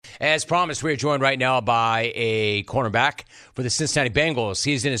As promised, we are joined right now by a cornerback for the Cincinnati Bengals.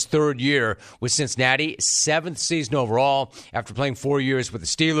 He's in his third year with Cincinnati, seventh season overall after playing 4 years with the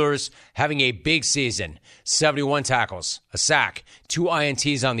Steelers, having a big season, 71 tackles, a sack, 2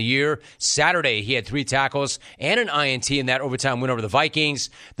 INTs on the year. Saturday, he had 3 tackles and an INT in that overtime win over the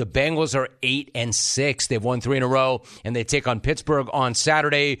Vikings. The Bengals are 8-6. They've won 3 in a row, and they take on Pittsburgh on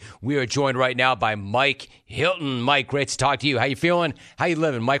Saturday. We are joined right now by Mike Hilton. Mike, great to talk to you. How you feeling? How you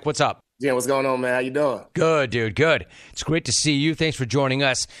living? Mike, what's up? Yeah, what's going on, man? How you doing? Good, dude, good. It's great to see you. Thanks for joining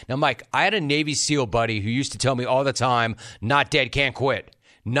us. Now, Mike, I had a Navy SEAL buddy who used to tell me all the time, not dead, can't quit.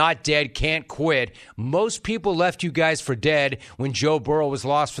 Not dead, can't quit. Most people left you guys for dead when Joe Burrow was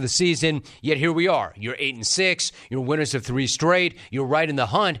lost for the season, yet here we are. You're 8-6. You're winners of 3 straight. You're right in the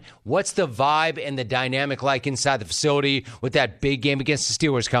hunt. What's the vibe and the dynamic like inside the facility with that big game against the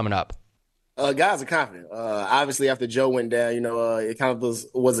Steelers coming up? Guys are confident. Obviously, after Joe went down, it kind of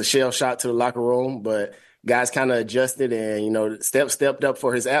was a shell shock to the locker room, but guys kind of adjusted and, stepped up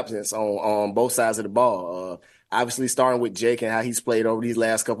for his absence on both sides of the ball. Obviously, starting with Jake and how he's played over these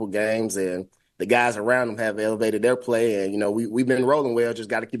last couple games, and the guys around him have elevated their play. And, we've been rolling well, just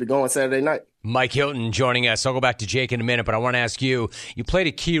got to keep it going Saturday night. Mike Hilton joining us. I'll go back to Jake in a minute, but I want to ask you played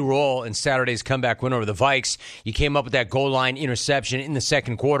a key role in Saturday's comeback win over the Vikes. You came up with that goal line interception in the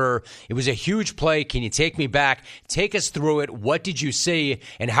second quarter. It was a huge play. Can you take me back? Take us through it. What did you see,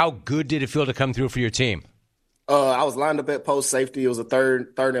 and how good did it feel to come through for your team? I was lined up at post safety. It was a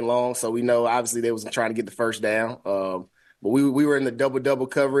third and long, so we know obviously they was trying to get the first down. But we were in the double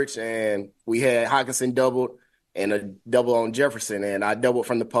coverage, and we had Hockenson doubled and a double on Jefferson, and I doubled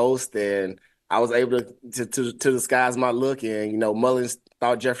from the post, and I was able to disguise my look, and Mullins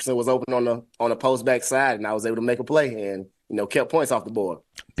thought Jefferson was open on the post back side, and I was able to make a play and kept points off the board.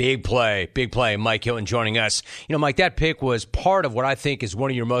 Big play. Mike Hilton joining us. Mike, that pick was part of what I think is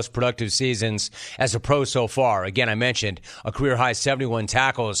one of your most productive seasons as a pro so far. Again, I mentioned a career-high 71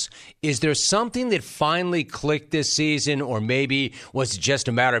 tackles. Is there something that finally clicked this season, or maybe was it just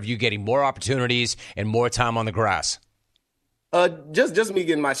a matter of you getting more opportunities and more time on the grass? Just me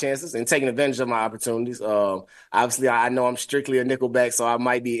getting my chances and taking advantage of my opportunities. Obviously, I know I'm strictly a nickelback, so I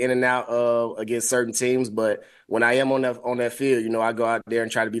might be in and out against certain teams. But when I am on that field, I go out there and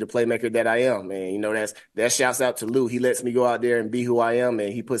try to be the playmaker that I am. And that shouts out to Lou. He lets me go out there and be who I am,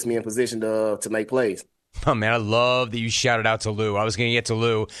 and he puts me in position to make plays. Oh, man, I love that you shouted out to Lou. I was going to get to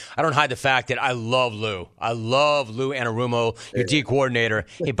Lou. I don't hide the fact that I love Lou. I love Lou Anarumo, your D coordinator.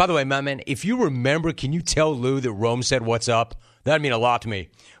 Hey, by the way, my man, if you remember, can you tell Lou that Rome said what's up? That'd mean a lot to me.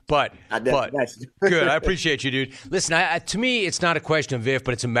 But good. I appreciate you, dude. Listen, to me, it's not a question of if,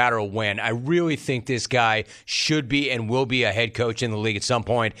 but it's a matter of when. I really think this guy should be and will be a head coach in the league at some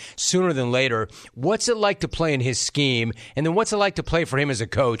point, sooner than later. What's it like to play in his scheme? And then what's it like to play for him as a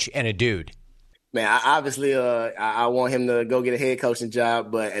coach and a dude? Man, I want him to go get a head coaching job,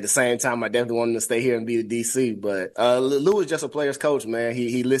 but at the same time, I definitely want him to stay here and be the DC. But Lou is just a player's coach, man.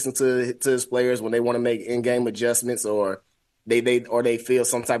 He listens to his players when they want to make in-game adjustments or they feel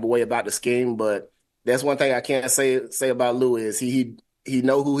some type of way about the scheme. But that's one thing I can't say about Lou is he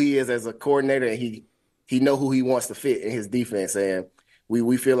know who he is as a coordinator, and he know who he wants to fit in his defense. And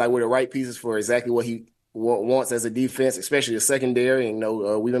we feel like we're the right pieces for exactly what he wants as a defense, especially the secondary.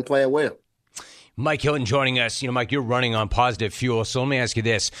 And we've been playing well. Mike Hilton joining us. Mike, you're running on positive fuel. So let me ask you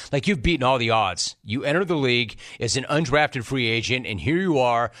this. You've beaten all the odds. You entered the league as an undrafted free agent, and here you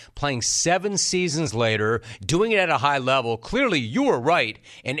are playing 7 seasons later, doing it at a high level. Clearly, you were right,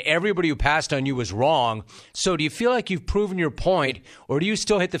 and everybody who passed on you was wrong. So do you feel like you've proven your point, or do you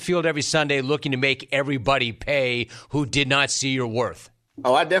still hit the field every Sunday looking to make everybody pay who did not see your worth?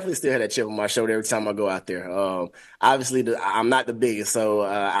 Oh, I definitely still have that chip on my shoulder every time I go out there. Obviously, I'm not the biggest, so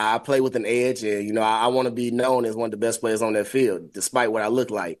I play with an edge, and I want to be known as one of the best players on that field, despite what I look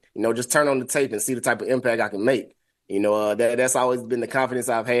like. Just turn on the tape and see the type of impact I can make. That's always been the confidence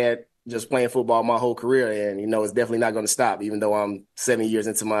I've had just playing football my whole career, and it's definitely not going to stop, even though I'm 7 years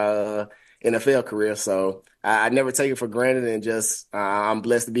into my NFL career. So I never take it for granted, and just I'm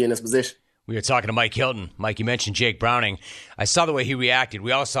blessed to be in this position. We were talking to Mike Hilton. Mike, you mentioned Jake Browning. I saw the way he reacted.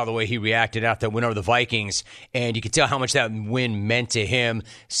 We all saw the way he reacted after that win over the Vikings, and you could tell how much that win meant to him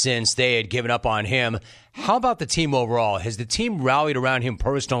since they had given up on him. How about the team overall? Has the team rallied around him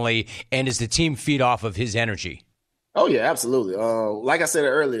personally, and does the team feed off of his energy? Oh yeah, absolutely. Like I said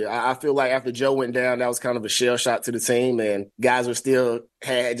earlier, I feel like after Joe went down, that was kind of a shell shock to the team, and guys were still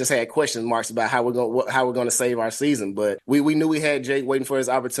had question marks about how we're gonna save our season. But we knew we had Jake waiting for his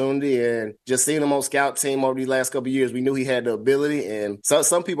opportunity, and just seeing him on scout team over these last couple of years, we knew he had the ability. And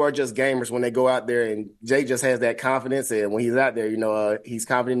some people are just gamers when they go out there, and Jake just has that confidence. And when he's out there, he's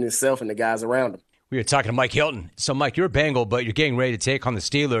confident in himself and the guys around him. We were talking to Mike Hilton. So, Mike, you're a Bengal, but you're getting ready to take on the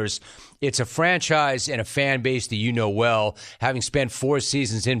Steelers. It's a franchise and a fan base that you know well, having spent 4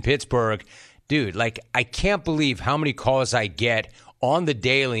 seasons in Pittsburgh. Dude, I can't believe how many calls I get on the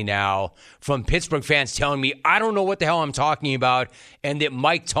daily now from Pittsburgh fans telling me I don't know what the hell I'm talking about and that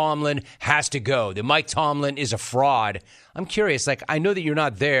Mike Tomlin has to go, that Mike Tomlin is a fraud. I'm curious, I know that you're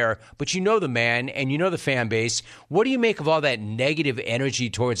not there, but you know the man and you know the fan base. What do you make of all that negative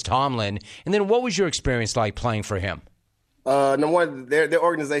energy towards Tomlin? And then what was your experience like playing for him? Number one, their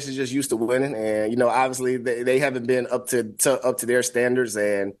organization's just used to winning, and obviously they haven't been up to their standards,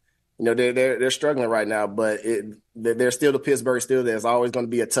 and they're struggling right now. But they're still the Pittsburgh Steelers. There's always going to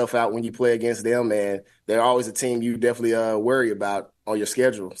be a tough out when you play against them, and they're always a team you definitely worry about on your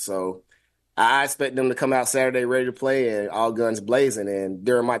schedule. So I expect them to come out Saturday ready to play and all guns blazing. And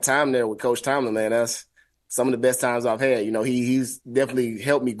during my time there with Coach Tomlin, man, that's some of the best times I've had. He's definitely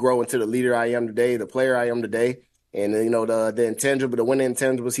helped me grow into the leader I am today, the player I am today. And, the intangible, the winning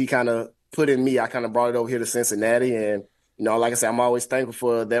intangibles he kind of put in me, I kind of brought it over here to Cincinnati. And, like I said, I'm always thankful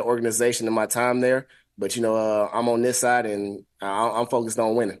for that organization and my time there. But, I'm on this side and I'm focused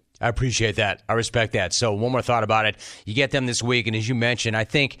on winning. I appreciate that. I respect that. So one more thought about it. You get them this week, and as you mentioned, I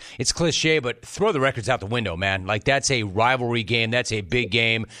think it's cliche, but throw the records out the window, man. That's a rivalry game. That's a big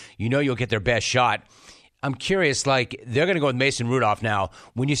game. You'll get their best shot. I'm curious, they're going to go with Mason Rudolph now.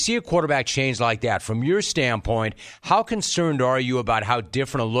 When you see a quarterback change like that, from your standpoint, how concerned are you about how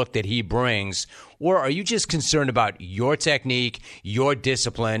different a look that he brings? Or are you just concerned about your technique, your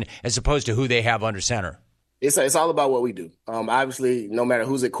discipline, as opposed to who they have under center? It's all about what we do. Obviously, no matter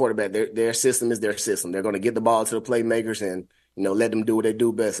who's at quarterback, their system is their system. They're going to get the ball to the playmakers and let them do what they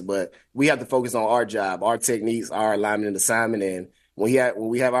do best. But we have to focus on our job, our techniques, our alignment and assignment. And when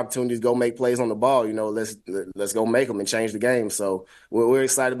we have opportunities to go make plays on the ball, let's go make them and change the game. So we're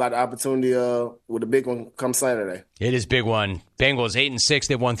excited about the opportunity with the big one come Saturday. It is a big one. Bengals 8-6.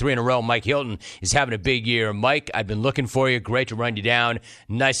 They've won 3 in a row. Mike Hilton is having a big year. Mike, I've been looking for you. Great to run you down.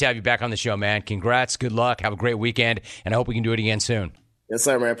 Nice to have you back on the show, man. Congrats. Good luck. Have a great weekend. And I hope we can do it again soon. Yes,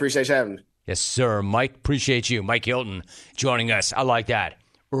 sir, man. Appreciate you having me. Yes, sir. Mike, appreciate you. Mike Hilton joining us. I like that.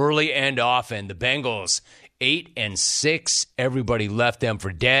 Early and often. The Bengals 8-6. Everybody left them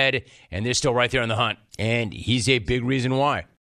for dead, and they're still right there in the hunt. And he's a big reason why.